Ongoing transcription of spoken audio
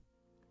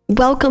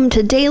Welcome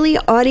to Daily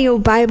Audio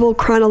Bible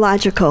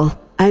Chronological.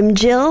 I'm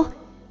Jill.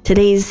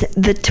 Today's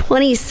the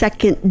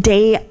 22nd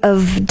day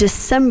of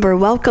December.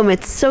 Welcome.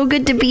 It's so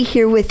good to be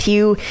here with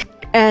you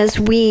as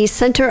we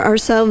center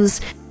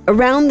ourselves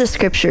around the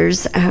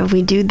scriptures.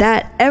 We do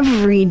that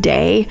every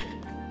day,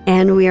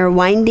 and we are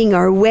winding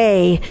our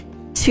way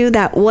to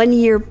that 1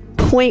 year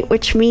point,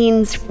 which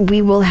means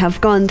we will have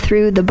gone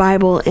through the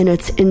Bible in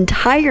its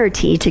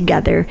entirety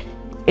together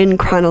in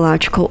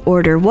chronological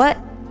order.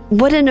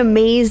 What an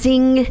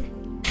amazing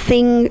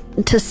thing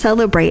to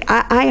celebrate.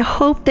 I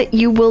hope that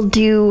you will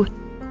do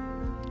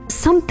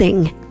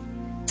something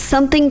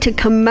to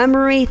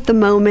commemorate the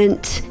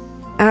moment,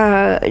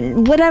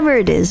 whatever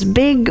it is,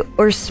 big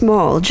or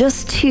small,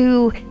 just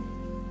to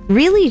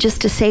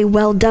say,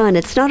 well done.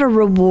 It's not a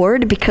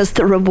reward, because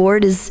the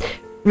reward is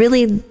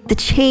really the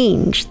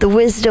change, the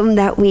wisdom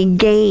that we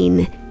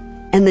gain,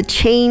 and the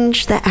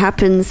change that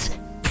happens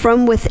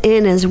from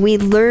within as we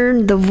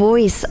learn the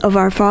voice of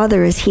our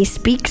Father as He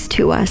speaks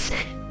to us.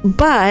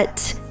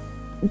 But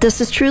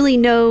this is truly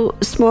no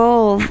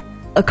small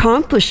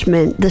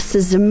accomplishment. This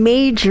is a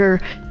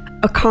major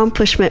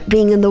accomplishment,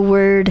 being in the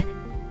Word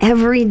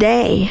every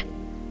day.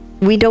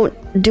 We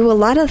don't do a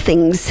lot of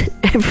things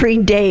every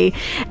day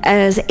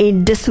as a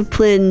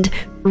disciplined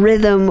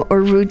rhythm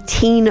or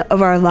routine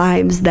of our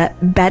lives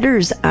that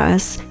betters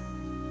us.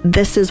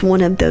 This is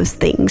one of those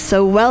things.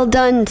 So well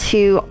done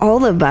to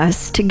all of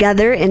us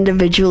together,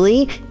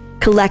 individually,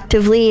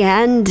 collectively,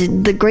 and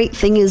the great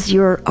thing is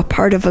you're a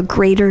part of a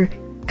greater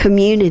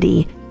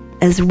community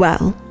as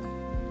well.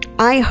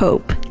 I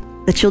hope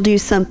that you'll do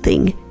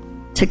something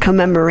to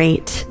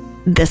commemorate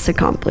this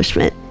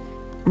accomplishment.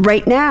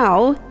 Right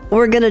now,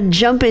 we're going to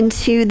jump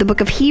into the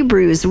book of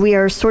Hebrews. We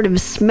are sort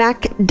of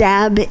smack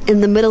dab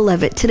in the middle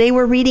of it. Today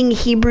we're reading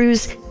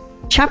Hebrews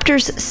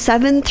chapters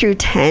 7 through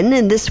 10,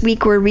 and this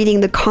week we're reading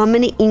the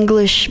Common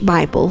English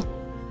Bible.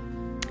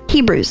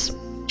 Hebrews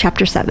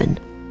chapter 7.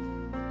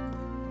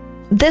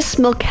 This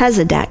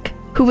Melchizedek,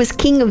 who was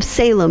king of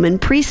Salem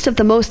and priest of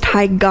the Most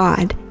High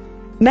God,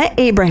 met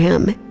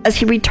Abraham as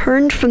he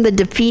returned from the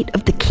defeat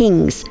of the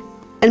kings,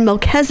 and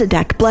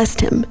Melchizedek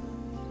blessed him.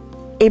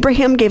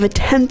 Abraham gave a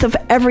tenth of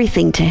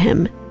everything to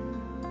him.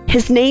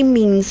 His name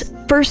means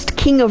first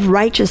king of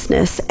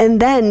righteousness and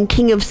then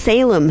king of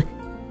Salem,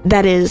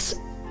 that is,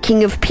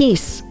 king of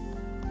peace.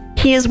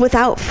 He is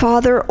without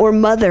father or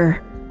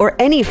mother or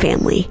any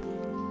family.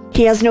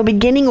 He has no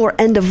beginning or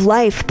end of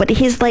life, but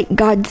he is like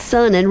God's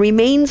son and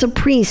remains a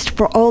priest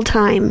for all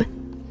time.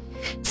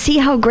 See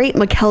how great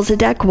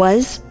Melchizedek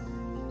was?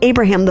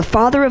 Abraham, the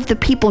father of the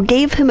people,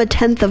 gave him a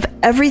tenth of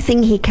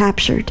everything he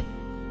captured.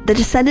 The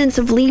descendants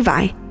of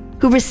Levi,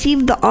 who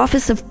received the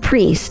office of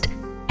priest,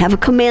 have a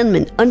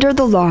commandment under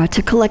the law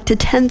to collect a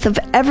tenth of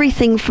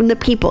everything from the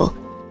people,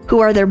 who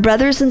are their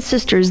brothers and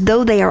sisters,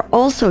 though they are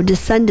also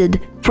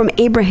descended from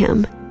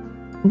Abraham.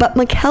 But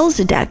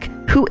Melchizedek,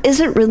 who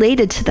isn't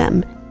related to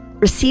them,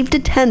 received a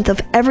tenth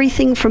of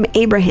everything from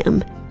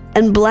Abraham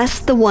and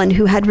blessed the one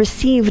who had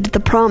received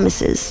the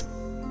promises.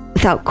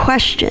 Without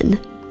question,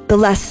 the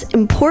less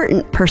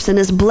important person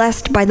is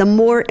blessed by the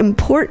more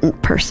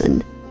important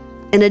person.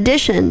 In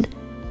addition,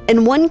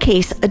 in one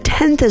case, a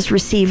tenth is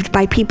received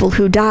by people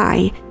who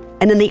die,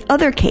 and in the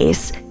other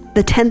case,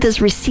 the tenth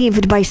is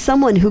received by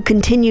someone who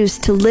continues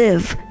to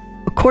live,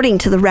 according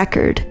to the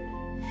record.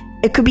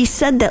 It could be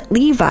said that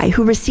Levi,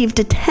 who received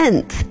a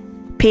tenth,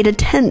 paid a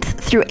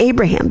tenth through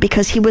Abraham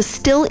because he was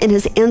still in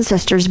his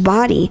ancestor's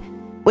body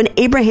when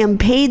Abraham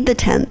paid the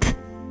tenth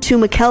to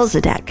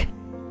Melchizedek.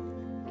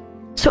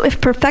 So if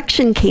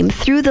perfection came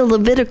through the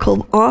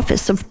Levitical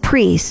office of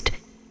priest,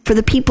 for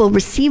the people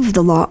received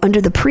the law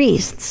under the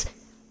priests,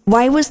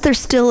 why was there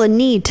still a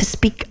need to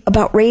speak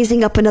about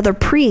raising up another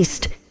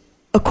priest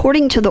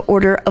according to the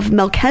order of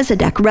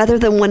Melchizedek rather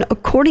than one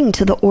according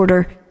to the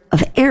order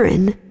of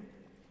Aaron?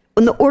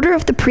 When the order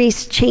of the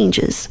priest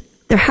changes,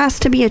 there has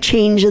to be a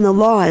change in the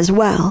law as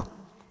well.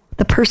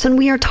 The person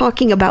we are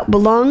talking about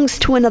belongs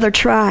to another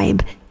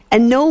tribe,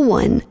 and no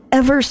one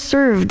ever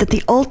served at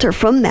the altar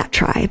from that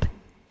tribe.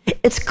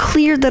 It's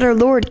clear that our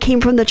Lord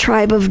came from the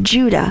tribe of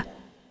Judah,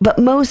 but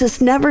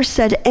Moses never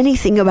said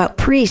anything about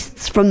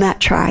priests from that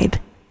tribe.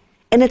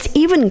 And it's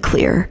even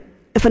clear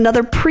if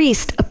another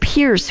priest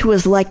appears who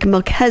is like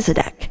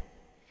Melchizedek.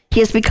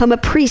 He has become a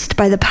priest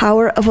by the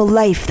power of a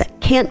life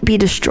that can't be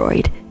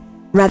destroyed,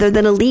 rather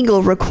than a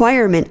legal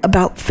requirement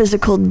about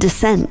physical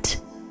descent.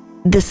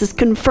 This is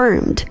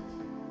confirmed.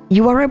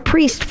 You are a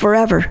priest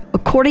forever,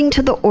 according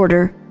to the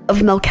order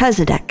of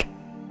Melchizedek.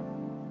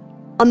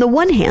 On the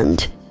one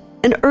hand,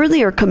 an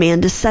earlier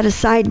command is set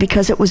aside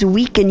because it was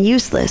weak and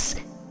useless,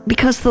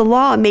 because the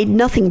law made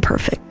nothing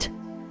perfect.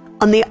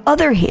 On the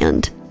other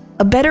hand,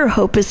 a better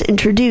hope is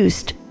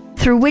introduced,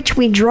 through which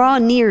we draw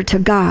near to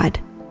God,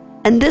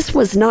 and this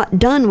was not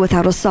done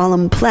without a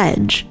solemn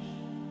pledge.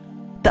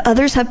 The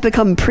others have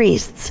become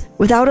priests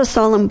without a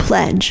solemn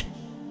pledge,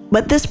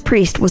 but this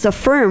priest was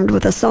affirmed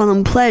with a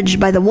solemn pledge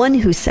by the one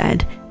who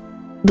said,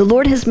 "The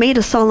Lord has made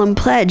a solemn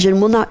pledge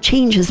and will not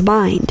change his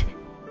mind.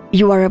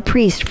 You are a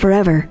priest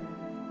forever."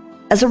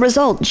 As a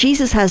result,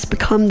 Jesus has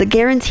become the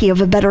guarantee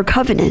of a better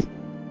covenant.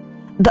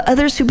 The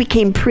others who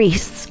became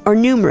priests are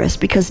numerous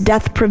because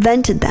death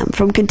prevented them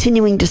from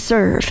continuing to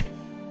serve.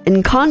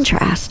 In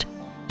contrast,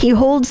 he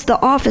holds the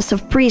office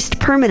of priest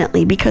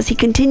permanently because he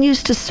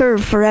continues to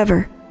serve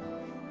forever.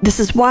 This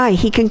is why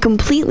he can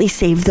completely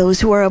save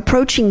those who are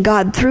approaching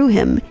God through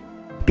him,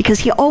 because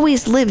he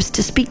always lives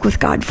to speak with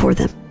God for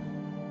them.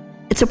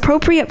 It's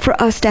appropriate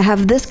for us to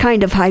have this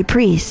kind of high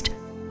priest,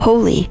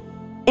 holy,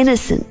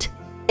 innocent,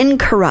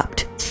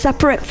 incorrupt,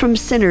 separate from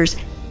sinners,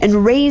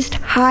 and raised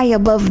high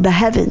above the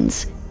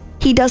heavens.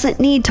 He doesn't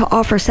need to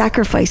offer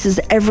sacrifices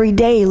every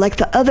day like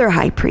the other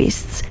high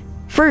priests,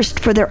 first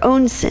for their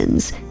own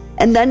sins,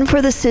 and then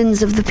for the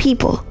sins of the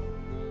people.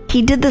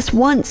 He did this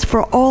once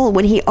for all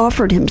when he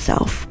offered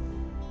himself.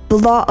 The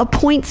law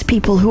appoints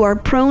people who are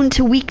prone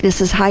to weakness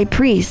as high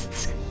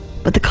priests,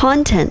 but the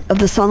content of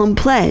the solemn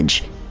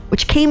pledge,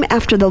 which came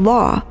after the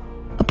law,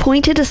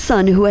 appointed a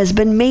son who has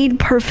been made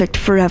perfect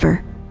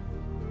forever.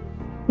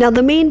 Now,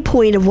 the main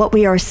point of what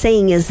we are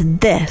saying is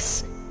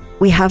this.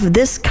 We have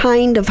this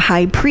kind of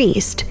high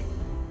priest.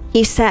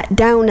 He sat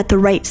down at the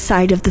right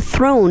side of the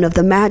throne of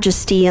the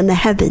majesty in the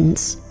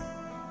heavens.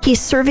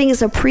 He's serving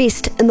as a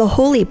priest in the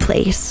holy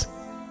place,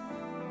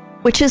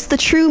 which is the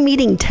true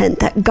meeting tent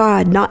that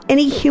God, not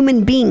any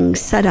human being,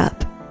 set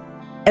up.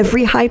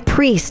 Every high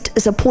priest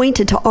is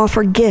appointed to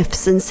offer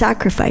gifts and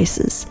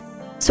sacrifices,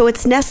 so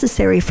it's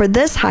necessary for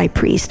this high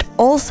priest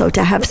also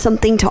to have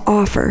something to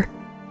offer.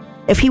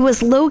 If he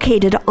was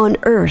located on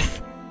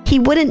earth, he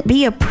wouldn't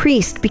be a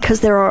priest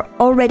because there are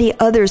already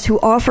others who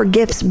offer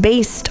gifts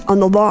based on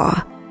the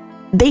law.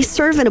 They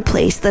serve in a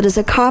place that is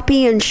a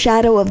copy and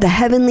shadow of the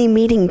heavenly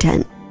meeting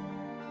tent.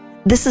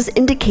 This is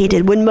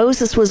indicated when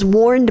Moses was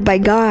warned by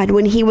God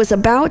when he was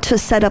about to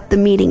set up the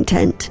meeting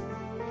tent.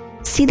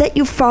 See that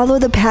you follow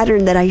the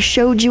pattern that I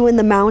showed you in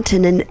the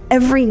mountain in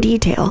every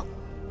detail.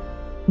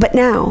 But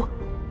now,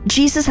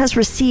 Jesus has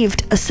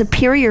received a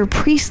superior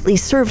priestly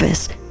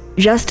service,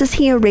 just as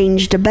he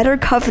arranged a better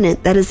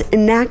covenant that is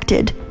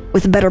enacted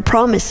with better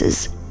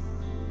promises.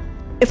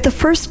 If the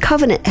first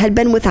covenant had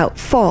been without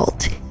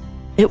fault,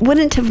 it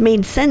wouldn't have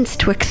made sense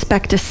to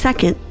expect a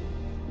second.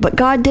 But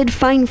God did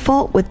find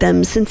fault with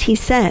them, since he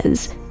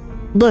says,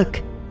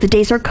 "Look, the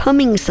days are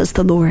coming, says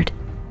the Lord,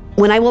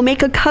 when I will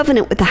make a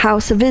covenant with the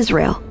house of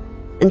Israel,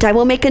 and I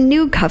will make a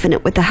new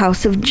covenant with the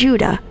house of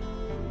Judah.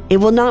 It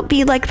will not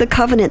be like the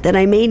covenant that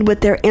I made with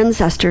their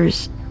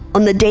ancestors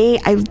on the day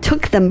I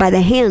took them by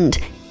the hand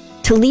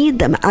to lead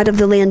them out of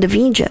the land of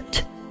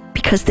Egypt,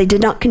 because they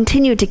did not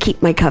continue to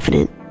keep my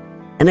covenant,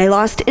 and I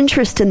lost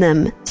interest in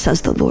them,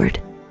 says the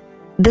Lord.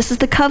 This is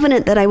the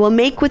covenant that I will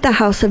make with the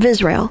house of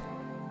Israel.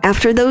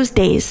 After those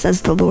days,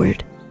 says the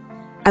Lord,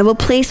 I will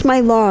place my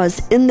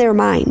laws in their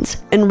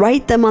minds and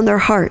write them on their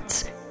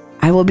hearts.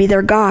 I will be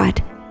their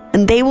God,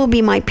 and they will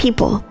be my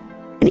people.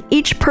 And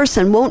each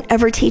person won't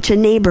ever teach a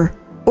neighbor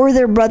or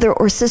their brother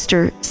or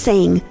sister,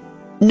 saying,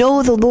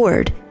 Know the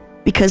Lord,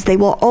 because they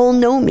will all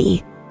know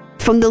me,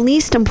 from the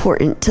least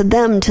important to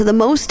them to the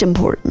most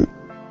important,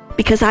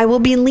 because I will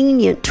be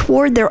lenient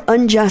toward their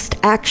unjust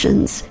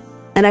actions,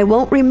 and I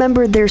won't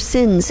remember their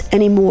sins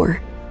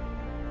anymore.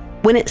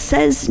 When it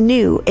says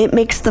new, it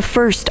makes the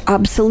first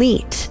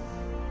obsolete.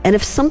 And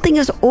if something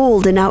is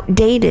old and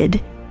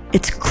outdated,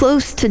 it's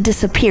close to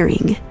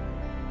disappearing.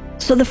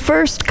 So the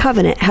first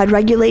covenant had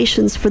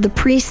regulations for the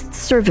priest's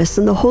service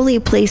in the holy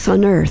place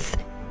on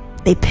earth.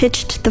 They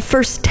pitched the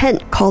first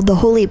tent called the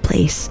holy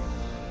place.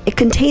 It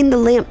contained the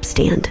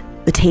lampstand,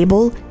 the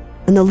table,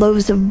 and the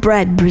loaves of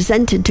bread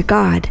presented to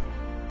God.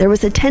 There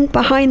was a tent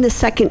behind the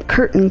second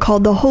curtain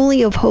called the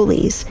Holy of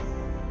Holies.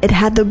 It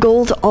had the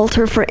gold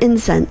altar for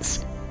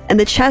incense, and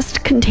the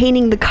chest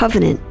containing the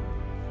covenant,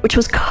 which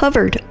was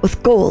covered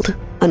with gold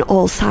on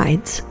all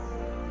sides.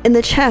 In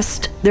the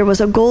chest there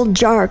was a gold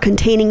jar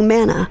containing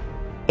manna,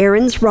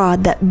 Aaron's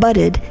rod that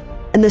budded,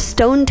 and the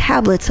stone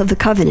tablets of the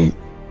covenant.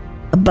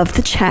 Above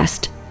the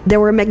chest there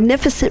were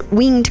magnificent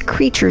winged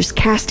creatures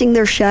casting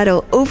their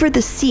shadow over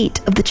the seat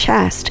of the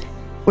chest,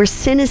 where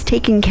sin is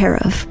taken care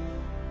of.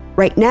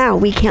 Right now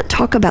we can't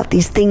talk about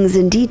these things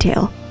in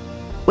detail.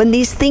 When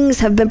these things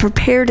have been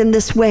prepared in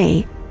this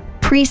way,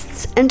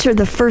 priests enter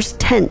the first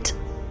tent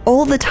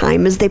all the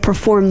time as they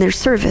perform their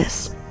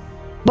service.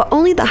 But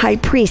only the high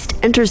priest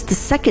enters the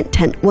second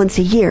tent once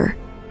a year.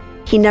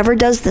 He never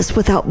does this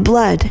without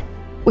blood,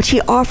 which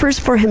he offers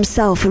for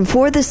himself and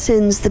for the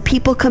sins the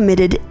people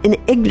committed in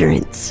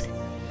ignorance.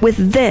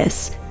 With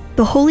this,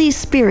 the Holy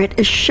Spirit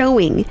is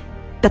showing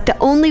that the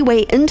only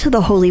way into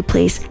the holy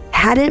place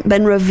hadn't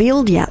been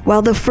revealed yet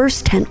while the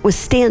first tent was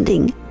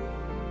standing.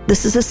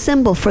 This is a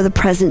symbol for the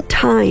present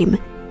time.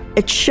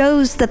 It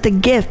shows that the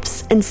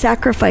gifts and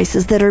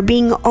sacrifices that are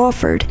being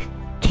offered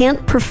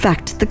can't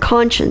perfect the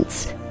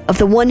conscience of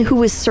the one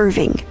who is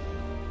serving.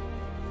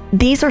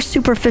 These are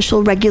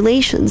superficial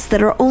regulations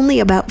that are only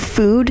about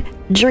food,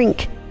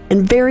 drink,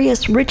 and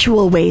various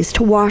ritual ways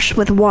to wash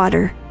with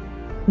water.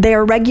 They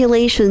are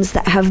regulations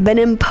that have been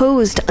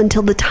imposed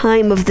until the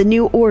time of the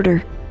new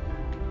order.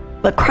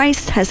 But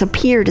Christ has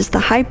appeared as the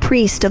high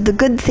priest of the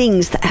good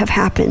things that have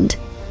happened.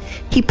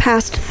 He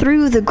passed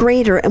through the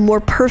greater and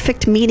more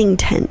perfect meeting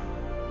tent,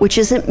 which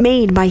isn't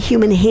made by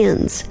human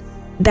hands.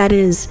 That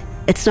is,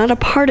 it's not a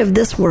part of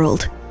this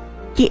world.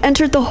 He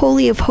entered the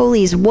Holy of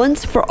Holies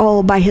once for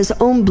all by his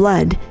own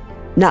blood,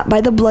 not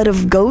by the blood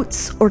of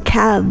goats or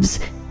calves,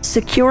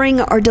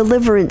 securing our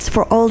deliverance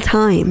for all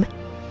time.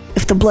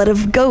 If the blood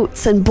of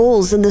goats and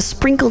bulls and the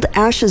sprinkled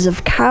ashes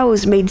of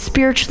cows made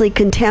spiritually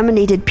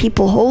contaminated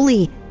people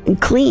holy and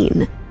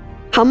clean,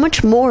 how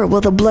much more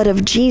will the blood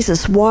of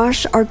Jesus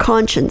wash our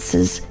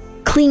consciences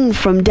clean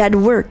from dead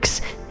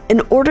works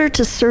in order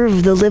to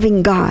serve the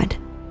living God?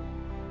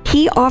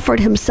 He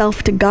offered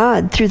himself to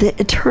God through the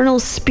eternal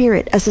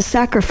Spirit as a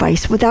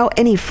sacrifice without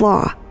any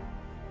flaw.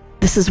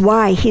 This is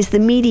why he's the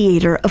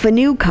mediator of a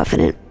new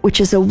covenant,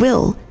 which is a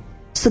will,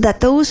 so that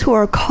those who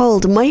are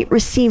called might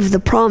receive the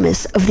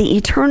promise of the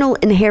eternal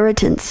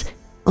inheritance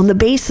on the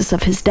basis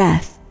of his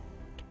death.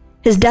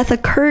 His death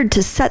occurred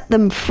to set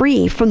them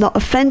free from the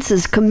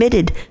offenses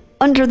committed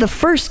under the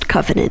first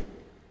covenant.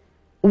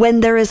 When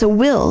there is a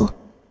will,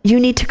 you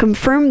need to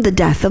confirm the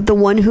death of the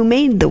one who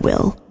made the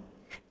will.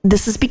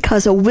 This is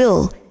because a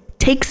will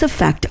takes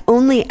effect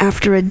only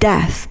after a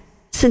death,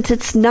 since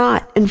it's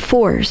not in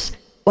force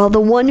while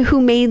the one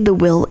who made the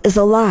will is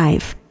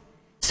alive.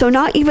 So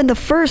not even the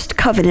first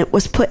covenant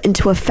was put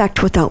into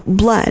effect without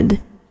blood.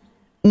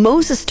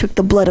 Moses took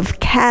the blood of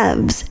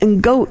calves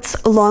and goats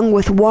along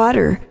with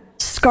water,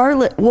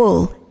 scarlet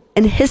wool,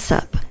 and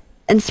hyssop,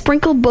 and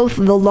sprinkled both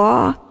the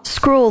law,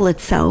 scroll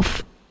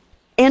itself,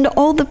 and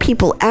all the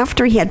people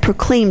after he had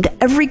proclaimed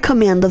every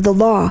command of the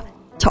law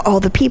to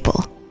all the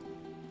people.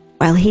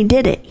 While he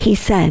did it, he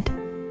said,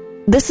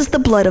 "This is the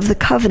blood of the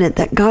covenant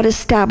that God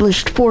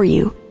established for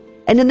you."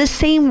 And in the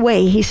same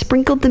way, he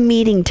sprinkled the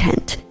meeting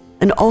tent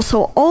and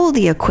also all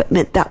the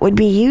equipment that would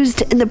be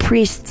used in the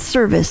priest's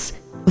service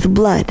with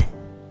blood.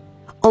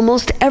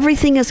 Almost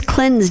everything is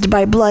cleansed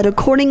by blood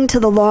according to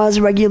the law's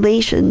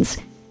regulations,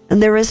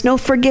 and there is no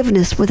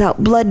forgiveness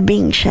without blood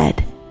being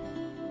shed.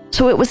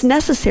 So it was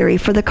necessary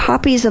for the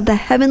copies of the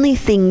heavenly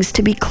things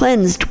to be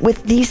cleansed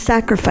with these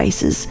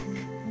sacrifices,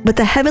 but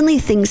the heavenly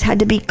things had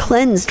to be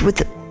cleansed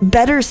with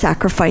better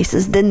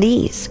sacrifices than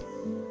these.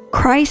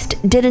 Christ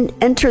didn't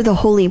enter the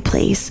holy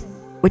place,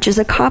 which is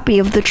a copy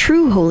of the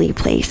true holy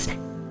place,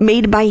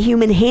 made by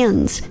human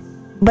hands,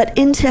 but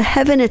into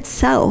heaven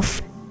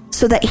itself,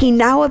 so that he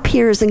now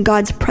appears in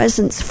God's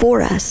presence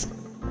for us.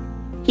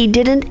 He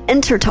didn't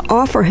enter to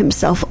offer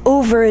himself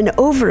over and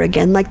over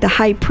again like the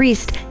high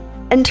priest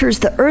enters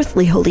the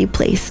earthly holy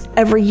place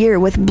every year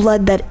with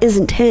blood that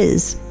isn't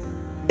his.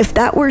 If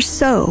that were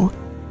so,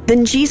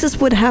 then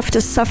Jesus would have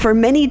to suffer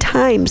many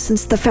times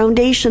since the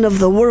foundation of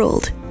the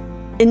world.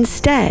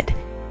 Instead,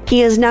 he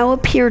has now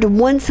appeared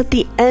once at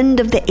the end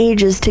of the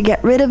ages to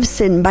get rid of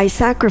sin by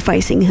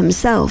sacrificing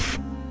himself.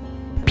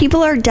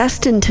 People are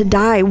destined to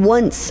die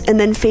once and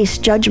then face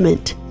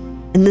judgment.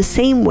 In the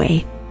same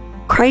way,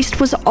 Christ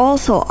was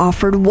also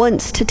offered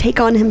once to take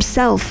on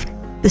himself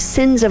the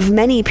sins of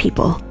many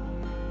people.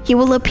 He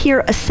will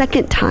appear a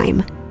second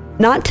time,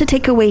 not to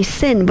take away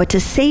sin, but to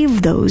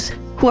save those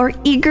who are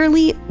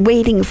eagerly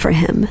waiting for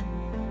him.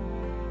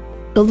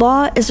 The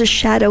law is a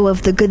shadow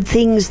of the good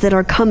things that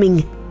are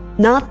coming,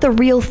 not the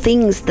real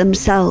things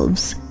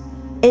themselves.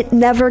 It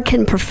never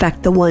can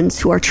perfect the ones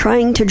who are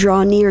trying to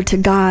draw near to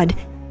God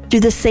through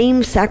the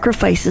same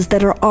sacrifices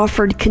that are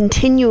offered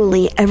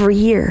continually every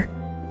year.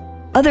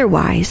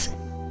 Otherwise,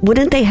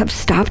 wouldn't they have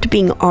stopped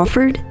being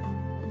offered?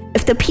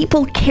 If the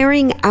people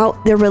carrying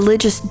out their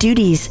religious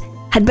duties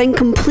had been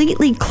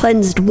completely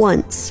cleansed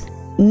once,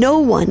 no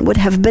one would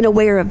have been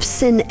aware of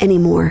sin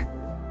anymore.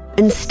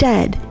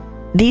 Instead,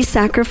 these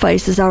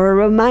sacrifices are a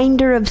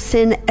reminder of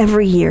sin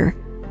every year,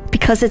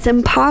 because it's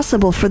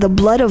impossible for the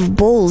blood of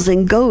bulls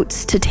and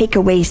goats to take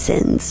away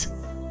sins.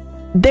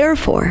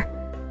 Therefore,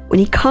 when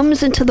he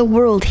comes into the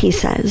world, he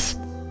says,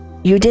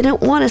 "You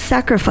didn't want a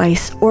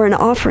sacrifice or an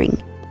offering,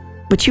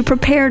 but you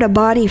prepared a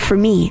body for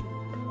me.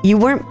 You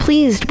weren't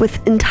pleased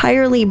with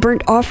entirely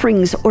burnt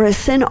offerings or a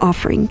sin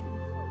offering.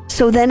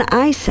 So then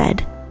I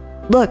said,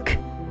 'Look,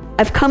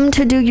 I've come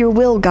to do your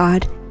will,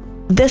 God.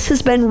 This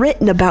has been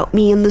written about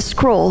me in the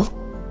scroll.'"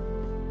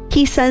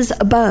 He says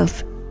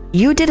above,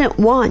 "You didn't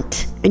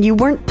want and you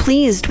weren't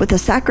pleased with a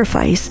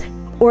sacrifice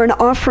or an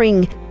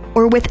offering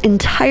or with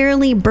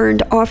entirely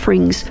burned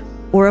offerings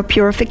or a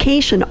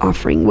purification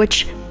offering,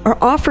 which are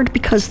offered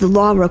because the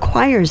law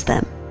requires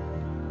them."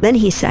 Then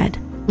he said,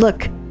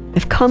 "Look,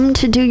 I've come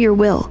to do your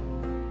will."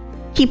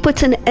 He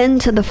puts an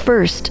end to the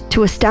first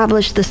to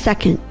establish the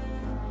second.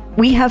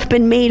 We have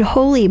been made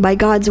holy by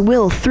God's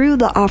will through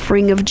the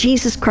offering of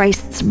Jesus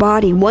Christ's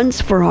body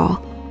once for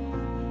all.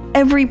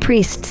 Every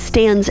priest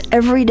stands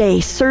every day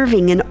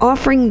serving and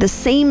offering the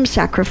same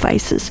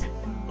sacrifices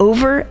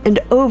over and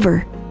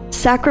over,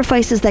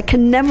 sacrifices that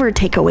can never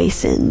take away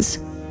sins.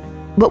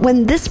 But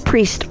when this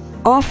priest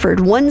offered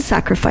one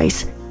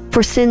sacrifice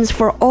for sins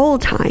for all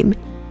time,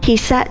 he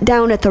sat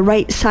down at the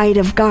right side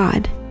of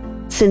God.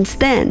 Since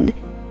then,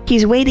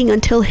 he's waiting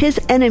until his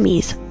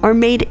enemies are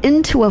made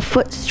into a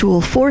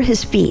footstool for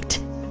his feet,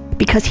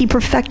 because he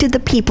perfected the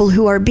people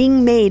who are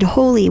being made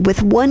holy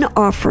with one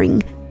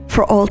offering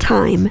for all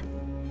time.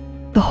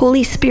 The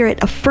Holy Spirit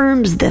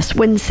affirms this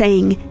when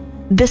saying,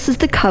 "This is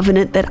the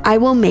covenant that I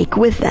will make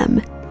with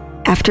them.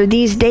 After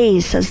these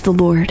days, says the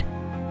Lord,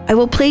 I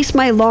will place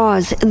my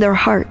laws in their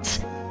hearts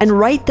and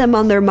write them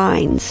on their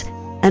minds,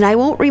 and I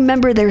won't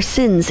remember their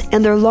sins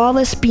and their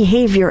lawless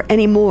behavior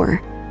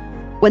anymore.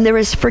 When there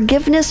is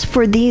forgiveness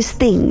for these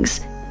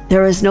things,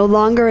 there is no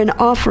longer an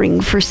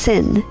offering for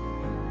sin."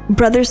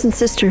 Brothers and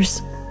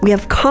sisters, we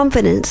have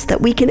confidence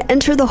that we can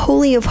enter the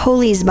Holy of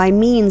Holies by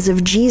means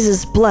of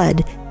Jesus'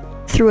 blood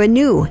through a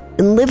new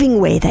and living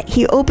way that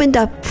he opened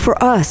up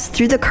for us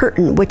through the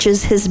curtain, which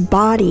is his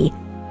body,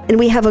 and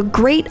we have a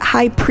great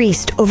high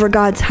priest over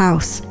God's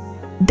house.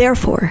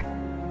 Therefore,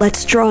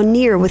 let's draw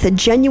near with a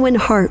genuine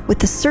heart with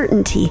the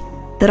certainty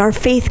that our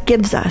faith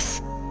gives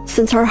us,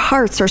 since our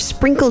hearts are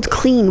sprinkled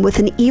clean with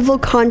an evil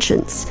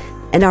conscience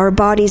and our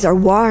bodies are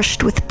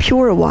washed with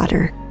pure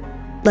water.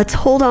 Let's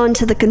hold on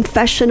to the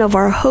confession of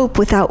our hope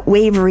without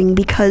wavering,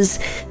 because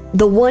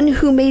the one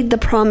who made the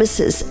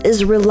promises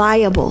is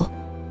reliable.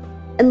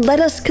 And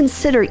let us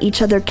consider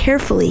each other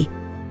carefully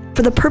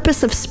for the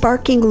purpose of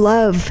sparking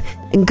love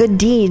and good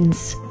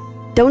deeds.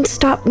 Don't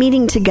stop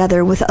meeting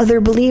together with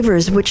other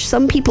believers, which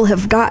some people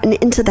have gotten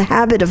into the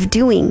habit of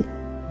doing.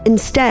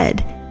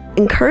 Instead,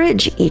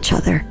 encourage each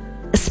other,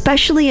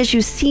 especially as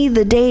you see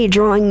the day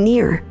drawing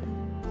near.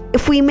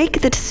 If we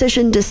make the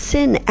decision to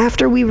sin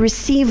after we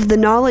receive the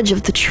knowledge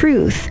of the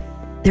truth,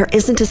 there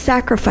isn't a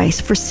sacrifice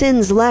for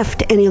sins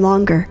left any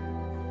longer.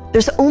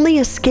 There's only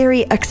a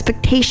scary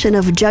expectation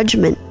of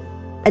judgment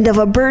and of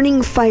a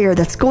burning fire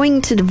that's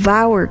going to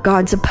devour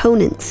God's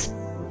opponents.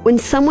 When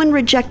someone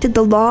rejected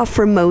the law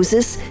from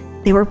Moses,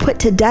 they were put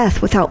to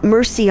death without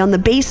mercy on the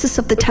basis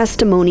of the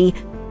testimony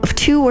of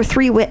 2 or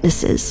 3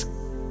 witnesses.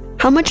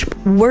 How much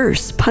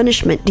worse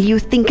punishment do you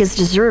think is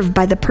deserved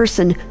by the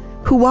person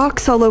who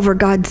walks all over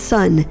God's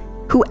Son,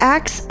 who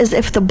acts as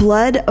if the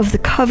blood of the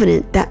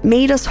covenant that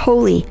made us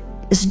holy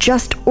is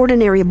just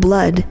ordinary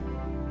blood,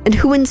 and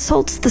who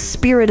insults the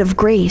Spirit of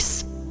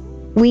grace?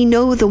 We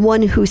know the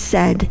one who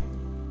said,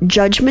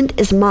 "Judgment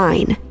is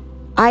mine,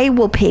 I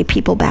will pay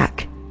people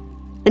back."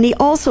 And he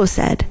also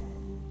said,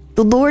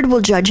 "The Lord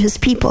will judge his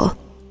people."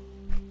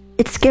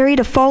 It's scary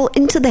to fall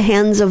into the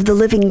hands of the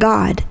living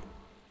God.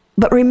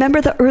 But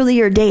remember the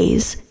earlier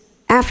days,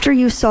 after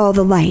you saw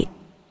the light.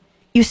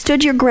 You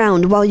stood your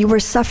ground while you were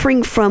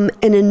suffering from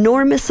an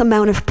enormous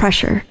amount of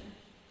pressure.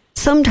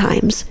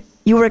 Sometimes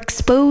you were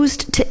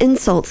exposed to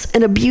insults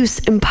and abuse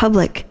in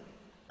public.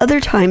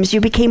 Other times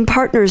you became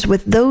partners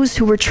with those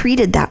who were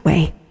treated that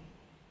way.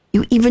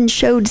 You even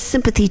showed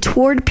sympathy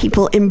toward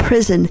people in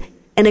prison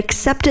and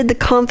accepted the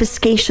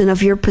confiscation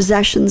of your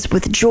possessions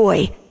with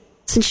joy,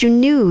 since you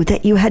knew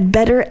that you had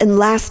better and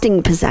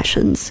lasting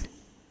possessions.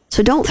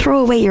 So don't throw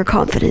away your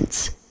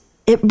confidence.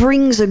 It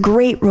brings a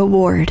great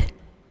reward.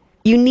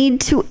 You need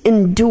to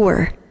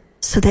endure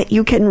so that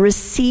you can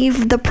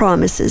receive the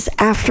promises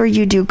after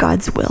you do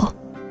God's will.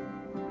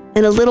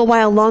 In a little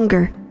while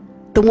longer,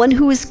 the one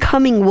who is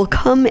coming will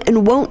come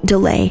and won't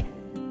delay,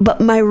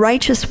 but my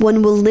righteous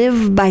one will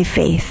live by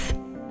faith,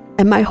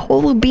 and my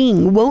whole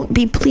being won't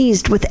be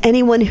pleased with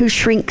anyone who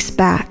shrinks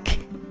back.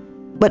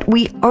 But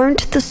we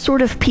aren't the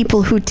sort of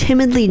people who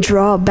timidly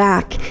draw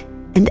back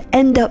and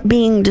end up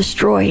being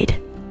destroyed.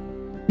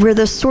 We're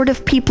the sort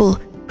of people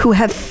who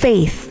have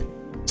faith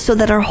so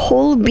that our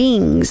whole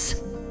beings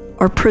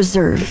are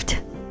preserved.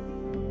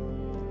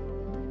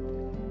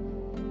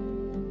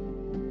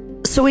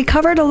 So we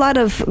covered a lot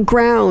of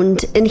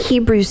ground in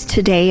Hebrews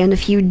today, and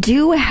if you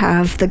do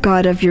have the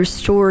God of Your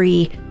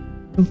Story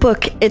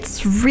book,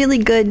 it's really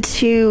good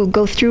to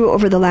go through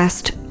over the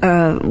last,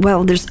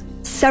 there's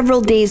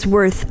several days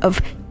worth of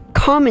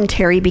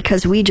commentary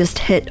because we just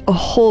hit a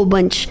whole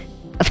bunch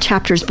of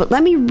chapters. But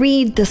let me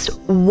read this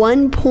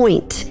one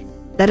point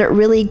that it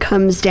really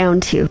comes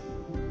down to.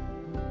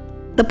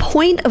 The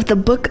point of the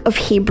book of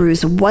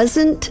Hebrews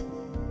wasn't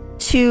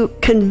to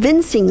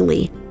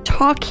convincingly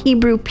talk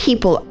Hebrew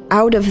people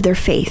out of their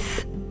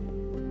faith.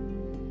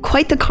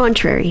 Quite the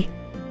contrary.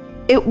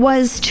 It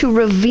was to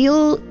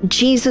reveal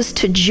Jesus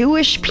to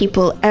Jewish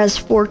people as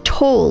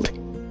foretold,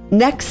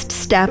 next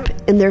step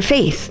in their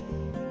faith.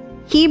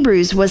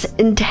 Hebrews was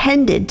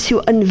intended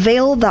to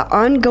unveil the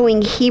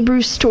ongoing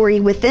Hebrew story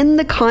within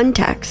the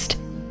context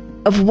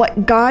of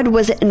what God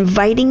was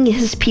inviting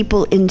his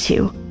people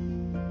into.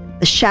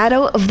 The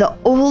shadow of the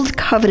old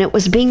covenant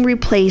was being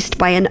replaced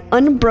by an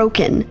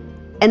unbroken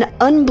and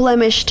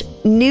unblemished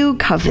new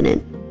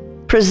covenant,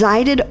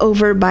 presided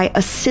over by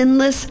a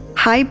sinless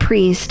high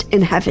priest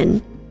in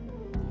heaven.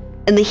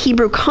 In the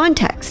Hebrew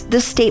context,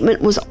 this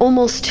statement was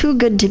almost too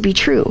good to be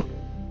true.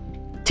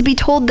 To be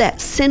told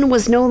that sin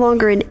was no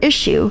longer an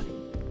issue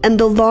and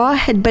the law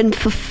had been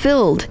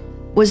fulfilled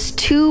was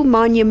too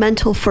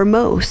monumental for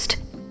most,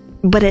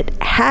 but it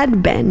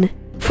had been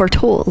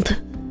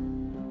foretold.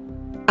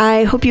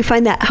 I hope you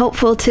find that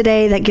helpful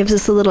today. That gives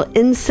us a little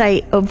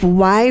insight of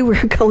why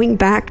we're going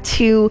back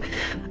to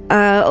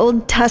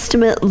Old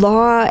Testament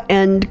law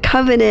and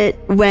covenant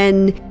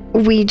when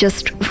we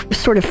just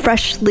sort of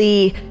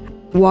freshly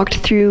walked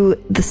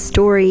through the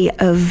story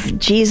of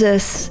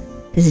Jesus,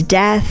 his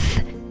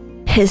death,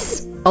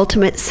 his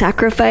ultimate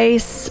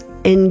sacrifice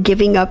in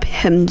giving up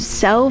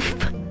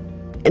himself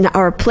in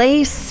our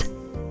place.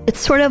 It's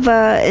sort of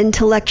an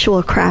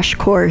intellectual crash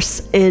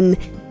course in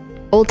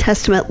Old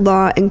Testament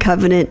law and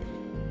covenant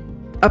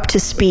up to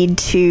speed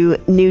to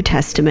New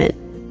Testament.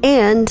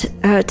 And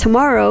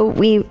tomorrow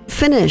we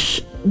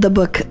finish the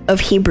book of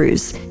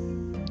Hebrews.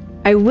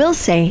 I will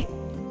say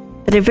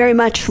that I very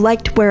much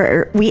liked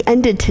where we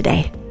ended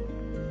today.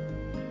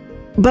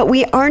 But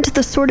we aren't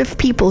the sort of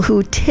people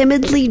who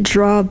timidly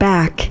draw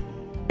back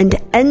and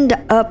end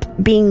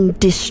up being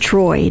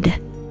destroyed.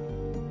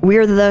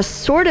 We're the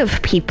sort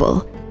of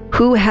people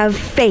who have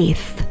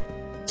faith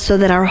so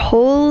that our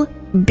whole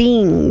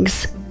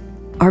beings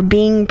are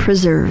being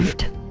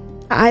preserved.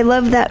 I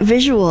love that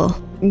visual.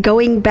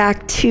 Going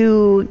back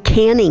to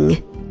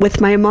canning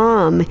with my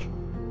mom,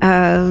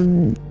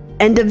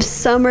 end of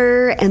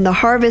summer and the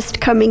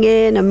harvest coming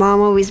in, and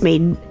Mom always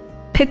made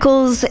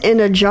pickles in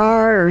a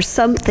jar or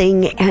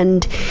something,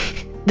 and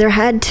there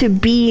had to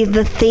be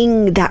the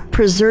thing that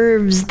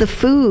preserves the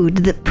food,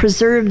 that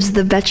preserves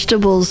the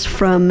vegetables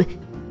from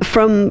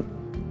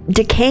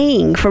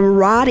decaying, from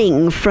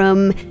rotting,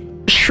 from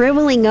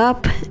shriveling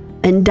up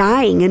and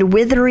dying and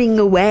withering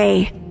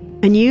away.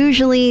 And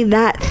usually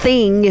that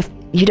thing, if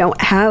you don't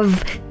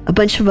have a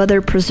bunch of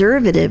other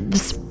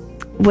preservatives,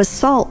 was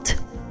salt.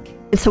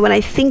 And so when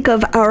I think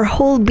of our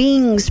whole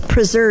beings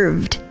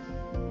preserved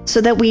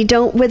so that we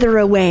don't wither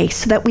away,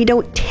 so that we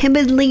don't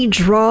timidly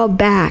draw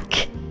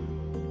back,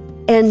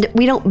 and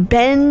we don't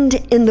bend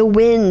in the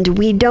wind,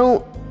 we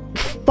don't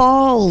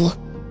fall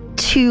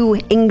to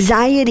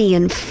anxiety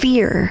and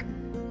fear,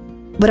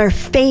 but our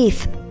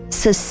faith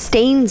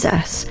sustains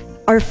us.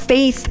 Our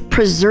faith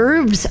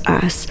preserves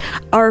us.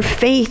 Our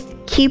faith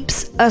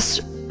keeps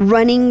us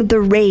running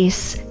the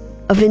race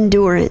of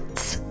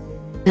endurance.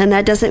 And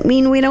that doesn't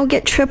mean we don't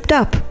get tripped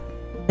up.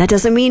 That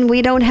doesn't mean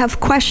we don't have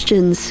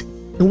questions.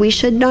 And we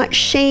should not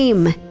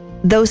shame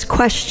those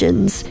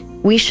questions.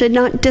 We should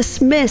not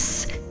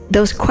dismiss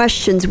those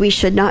questions. We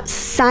should not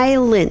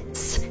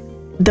silence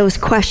those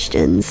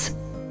questions.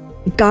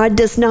 God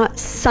does not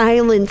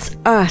silence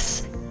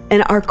us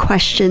and our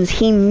questions.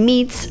 He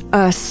meets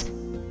us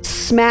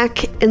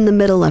smack in the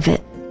middle of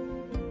it.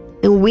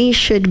 And we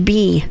should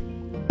be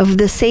of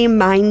the same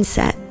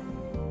mindset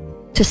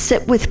to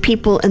sit with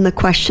people in the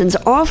questions.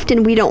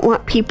 Often we don't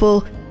want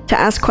people to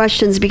ask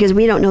questions because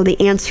we don't know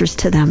the answers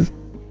to them.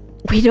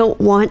 We don't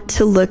want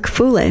to look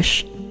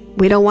foolish.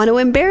 We don't want to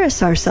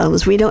embarrass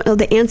ourselves. We don't know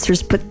the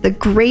answers. But the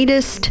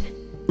greatest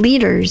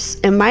leaders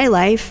in my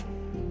life,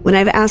 when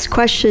I've asked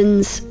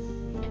questions,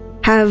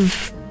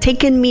 have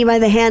taken me by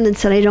the hand and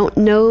said, I don't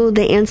know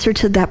the answer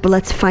to that, but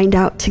let's find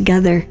out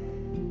together.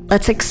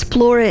 Let's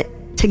explore it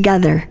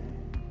together.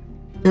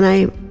 And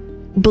I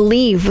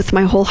believe with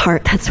my whole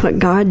heart that's what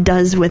God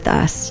does with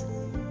us.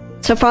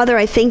 So Father,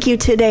 I thank you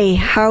today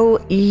how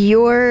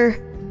your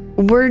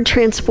word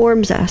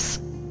transforms us,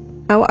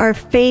 how our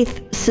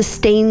faith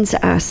sustains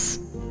us,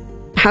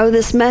 how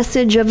this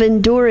message of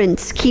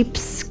endurance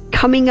keeps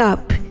coming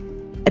up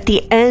at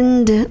the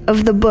end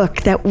of the book,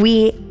 that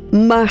we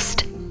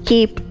must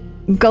keep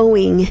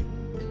going.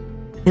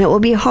 And it will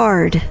be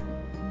hard,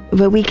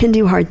 but we can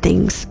do hard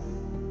things.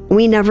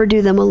 We never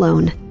do them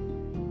alone.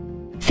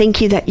 Thank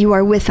you that you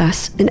are with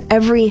us in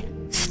every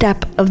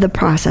step of the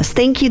process.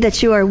 Thank you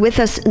that you are with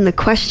us in the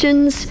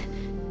questions,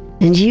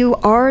 and you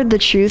are the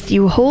truth.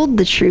 You hold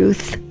the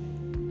truth.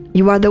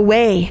 You are the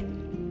way.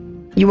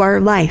 You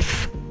are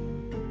life.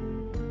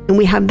 And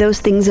we have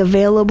those things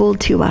available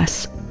to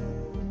us.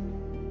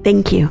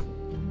 Thank you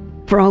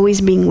for always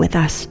being with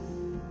us.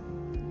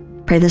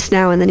 Pray this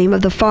now in the name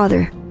of the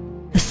Father,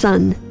 the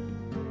Son,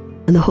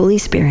 and the Holy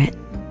Spirit.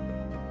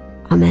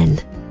 Amen.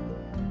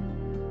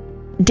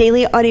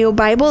 Daily Audio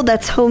Bible,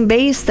 that's home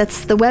base.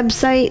 That's the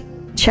website.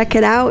 Check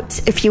it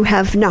out if you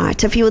have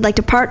not. If you would like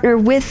to partner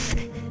with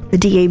the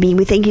DAB,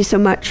 we thank you so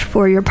much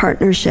for your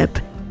partnership.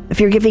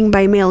 If you're giving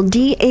by mail,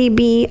 DAB,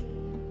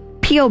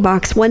 P.O.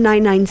 Box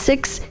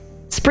 1996,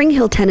 Spring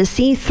Hill,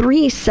 Tennessee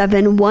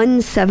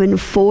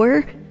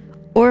 37174.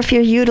 Or if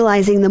you're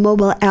utilizing the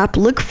mobile app,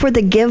 look for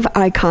the Give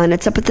icon.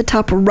 It's up at the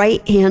top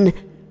right-hand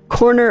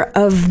corner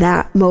of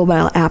that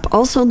mobile app.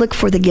 Also look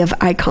for the Give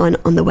icon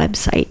on the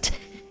website.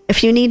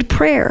 If you need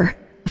prayer,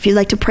 if you'd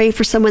like to pray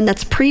for someone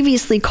that's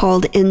previously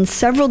called in,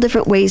 several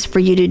different ways for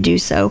you to do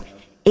so.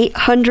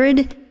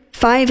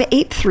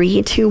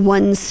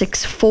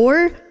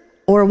 800-583-2164.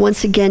 Or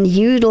once again,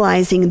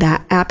 utilizing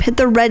that app, hit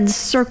the red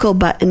circle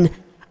button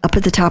up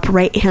at the top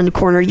right-hand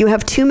corner. You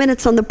have 2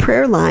 minutes on the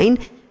prayer line.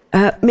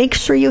 Make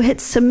sure you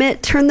hit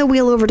submit, turn the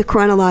wheel over to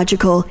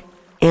chronological,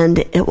 and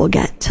it will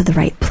get to the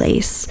right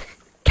place.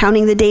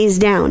 Counting the days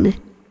down,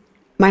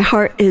 my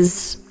heart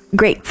is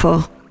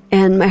grateful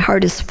and my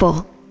heart is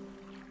full.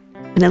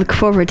 And I look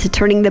forward to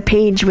turning the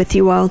page with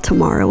you all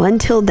tomorrow.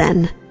 Until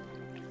then,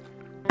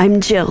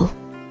 I'm Jill.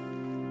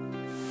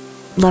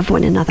 Love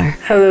one another.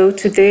 Hello,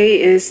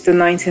 today is the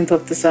 19th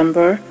of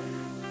December.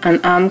 and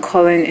I'm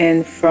calling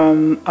in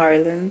from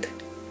Ireland.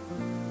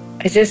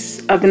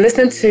 I've been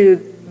listening to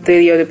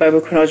Daily Audio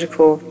Bible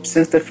Chronological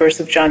since the 1st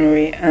of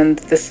January, and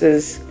this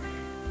is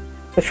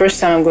the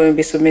first time I'm going to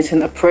be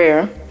submitting a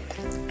prayer.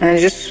 And I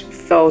just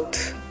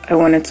felt I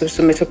wanted to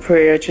submit a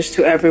prayer just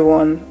to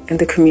everyone in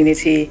the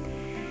community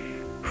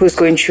who's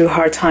going through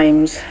hard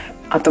times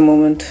at the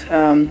moment.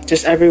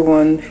 Just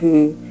everyone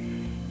who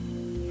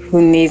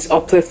needs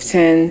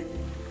uplifting,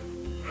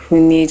 who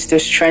needs their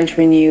strength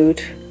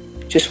renewed.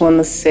 Just want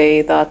to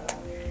say that,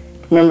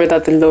 remember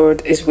that the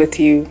Lord is with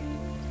you.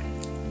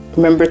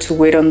 Remember to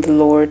wait on the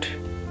Lord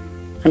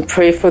and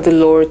pray for the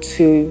Lord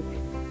to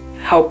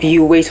help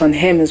you wait on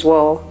Him as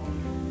well.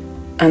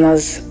 And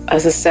as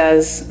it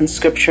says in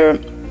Scripture,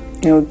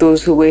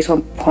 those who wait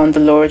upon the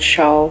Lord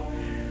shall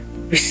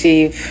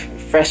receive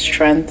fresh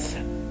strength.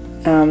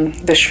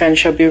 Their strength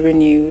shall be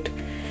renewed.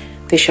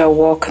 They shall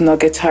walk and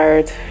not get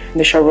tired.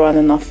 They shall run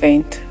and not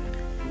faint.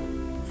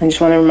 I just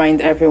want to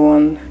remind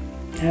everyone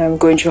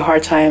going through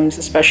hard times,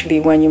 especially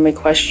when you may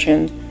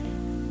question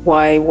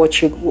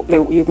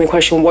you may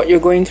question what you're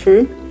going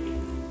through,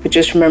 but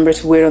just remember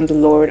to wait on the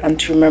Lord and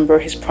to remember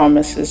His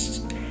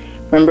promises.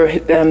 Remember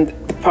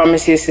the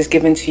promises He's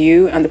given to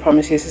you and the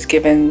promises He's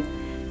given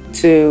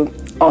to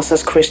us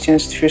as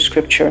Christians through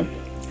Scripture,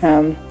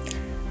 and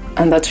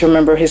that to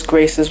remember His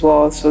grace as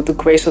well. So the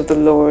grace of the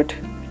Lord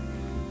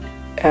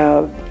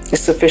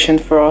is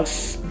sufficient for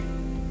us,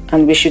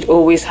 and we should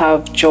always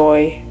have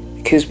joy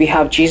because we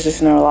have Jesus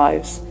in our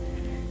lives.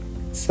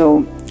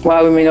 So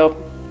while we may not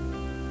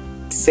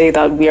say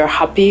that we are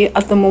happy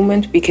at the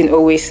moment, we can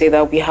always say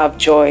that we have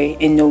joy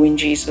in knowing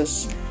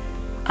Jesus.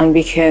 And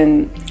we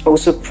can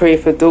also pray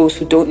for those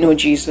who don't know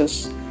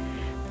Jesus,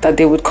 that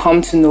they would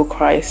come to know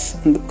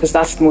Christ, because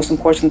that's the most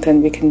important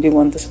thing we can do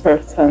on this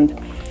earth. And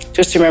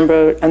just to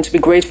remember and to be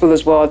grateful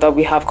as well that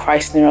we have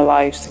Christ in our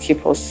lives to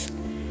keep us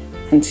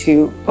and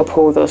to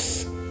uphold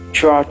us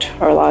throughout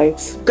our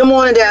lives. Good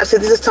morning, Dapsy.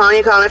 This is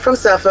Tanya calling from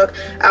Suffolk.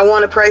 I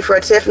want to pray for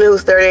Tiffany,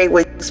 who's 38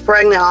 weeks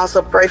pregnant. I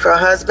also pray for her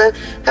husband.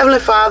 Heavenly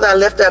Father, I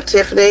lift up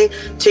Tiffany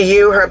to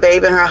you, her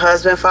baby, and her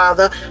husband,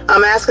 Father.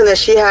 I'm asking that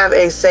she have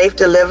a safe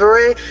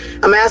delivery.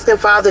 I'm asking,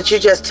 Father, that you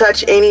just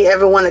touch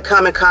everyone that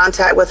come in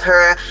contact with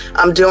her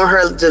during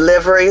her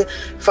delivery.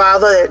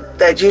 Father,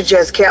 that you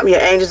just kept your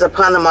angels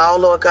upon them all,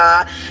 Lord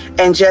God,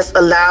 and just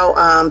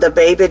allow the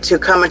baby to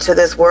come into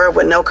this world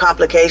with no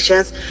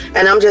complications.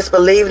 And I'm just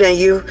believing in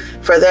you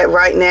for that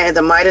right now in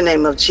the mighty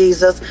name of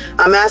Jesus.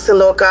 I'm asking,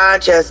 Lord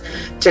God, just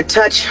to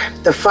touch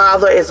the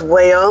father as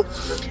well.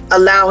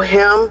 Allow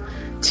him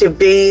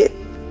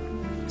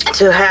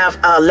to have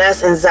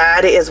less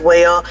anxiety as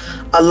well,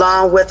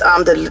 along with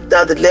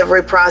the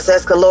delivery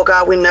process. Because, Lord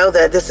God, we know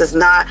that this is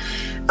not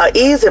an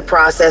easy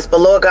process, but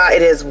Lord God,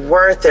 it is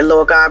worth it,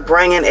 Lord God.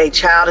 Bringing a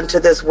child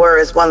into this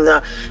world is one of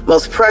the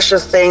most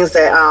precious things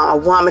that a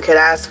woman could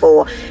ask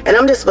for. And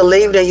I'm just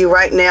believing in you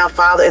right now,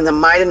 Father, in the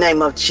mighty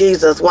name of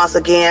Jesus, once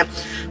again,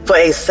 for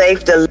a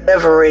safe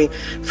delivery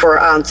for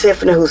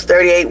Tiffany, who's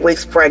 38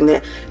 weeks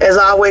pregnant. As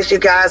always, you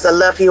guys, I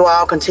love you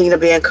all. Continue to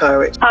be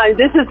encouraged. Hi,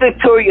 this is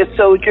Victoria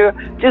Soldier,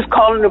 just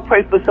calling to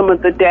pray for some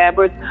of the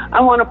dabbers.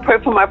 I want to pray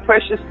for my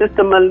precious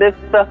sister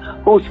Melissa,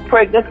 who's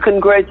pregnant,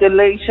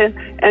 congratulations,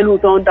 and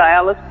who's on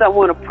dialysis. I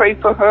want to pray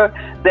for her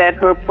that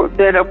her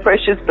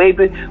precious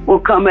baby will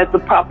come at the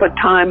proper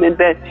time and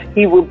that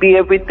he will be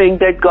everything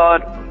that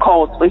God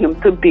calls for him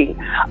to be.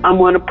 I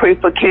want to pray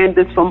for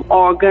Candace from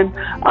Oregon.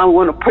 I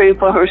want to pray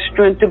for her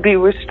strength to be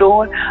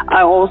restored.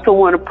 I also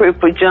want to pray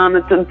for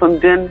Jonathan from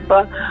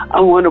Denver.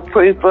 I want to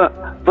pray for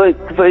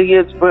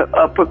his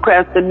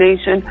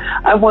procrastination.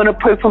 I want to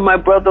pray for my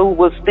brother who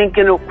was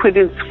thinking of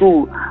quitting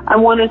school. I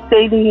want to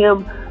say to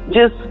him,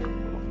 just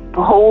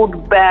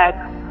hold back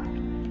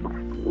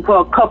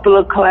for a couple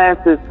of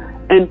classes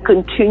and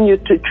continue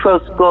to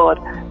trust God.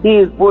 He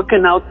is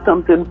working out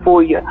something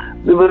for you.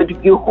 But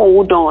if you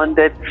hold on,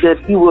 that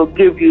He will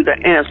give you the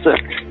answer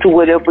to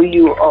whatever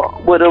you're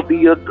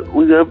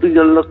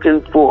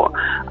looking for.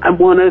 I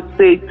want to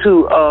say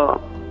to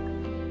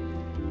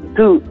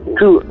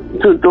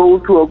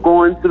those who are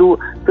going through,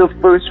 the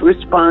first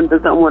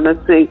responders, I want to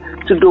say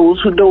to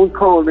those who don't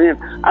call in,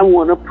 I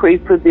want to pray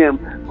for them.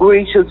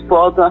 Gracious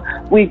Father,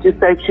 we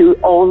just ask you,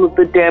 all of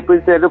the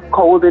dabbers that have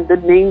called and the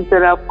names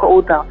that I've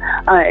called out,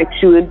 I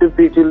ask you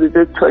individually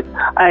to touch.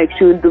 I ask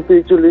you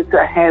individually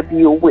to have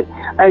your way.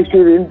 I ask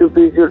you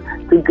individually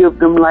to give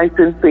them life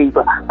and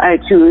favor. I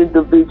ask you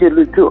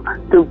individually to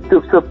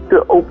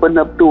open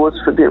up doors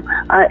for them.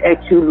 I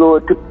ask you,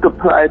 Lord, to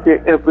supply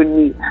their every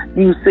need.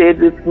 You said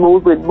this,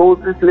 when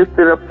Moses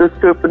lifted up the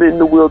serpent in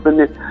the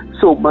wilderness,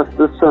 so must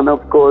the Son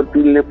of God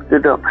be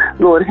lifted up.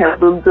 Lord, help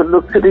them to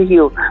look to the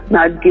hill,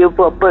 not give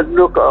up, but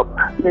look up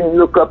and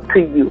look up to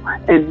you,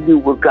 and you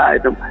will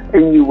guide them,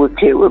 and you will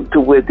carry them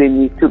to where they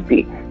need to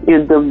be.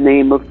 In the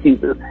name of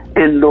Jesus.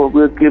 And Lord,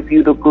 we'll give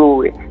you the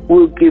glory.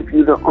 We'll give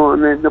you the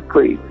honor and the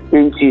praise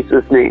in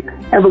Jesus' name.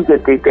 Have a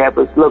good day,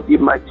 Dabbers. Love you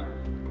much.